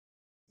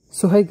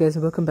So hi guys,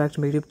 welcome back to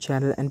my YouTube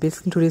channel, and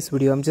basically in today's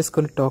video I'm just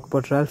going to talk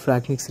about Ralf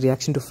Rangnick's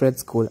reaction to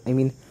Fred's goal. I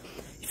mean,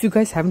 if you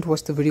guys haven't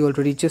watched the video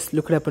already, just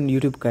look it up on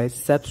YouTube guys.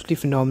 It's absolutely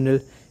phenomenal.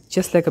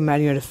 Just like a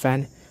Man United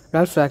fan,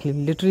 Ralf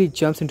Rangnick literally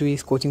jumps into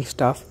his coaching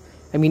staff.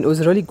 I mean, it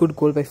was a really good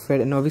goal by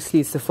Fred, and obviously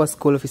it's the first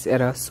goal of his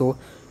era, so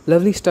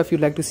lovely stuff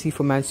you'd like to see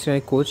for Manchester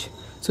United coach.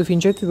 So if you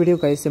enjoyed the video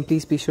guys, then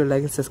please be sure to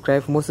like and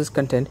subscribe for more such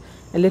content,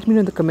 and let me know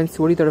in the comments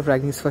what you thought of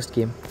Rangnick's first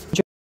game.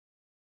 Enjoy.